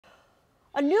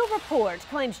A new report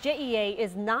claims JEA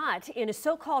is not in a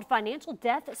so-called financial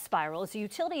death spiral as the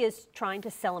utility is trying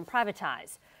to sell and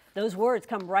privatize. Those words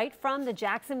come right from the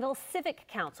Jacksonville Civic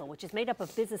Council, which is made up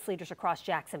of business leaders across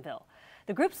Jacksonville.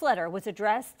 The group's letter was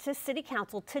addressed to City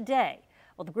Council today.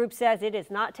 Well, the group says it is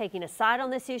not taking a side on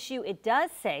this issue. It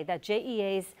does say that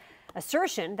JEA's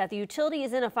assertion that the utility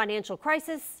is in a financial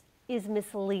crisis is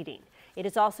misleading. It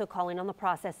is also calling on the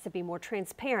process to be more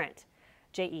transparent.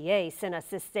 JEA sent us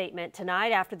this statement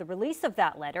tonight after the release of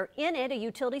that letter. In it, a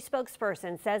utility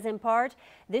spokesperson says in part,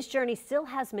 this journey still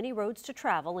has many roads to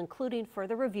travel, including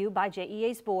further review by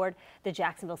JEA's board, the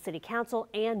Jacksonville City Council,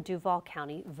 and Duval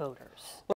County voters.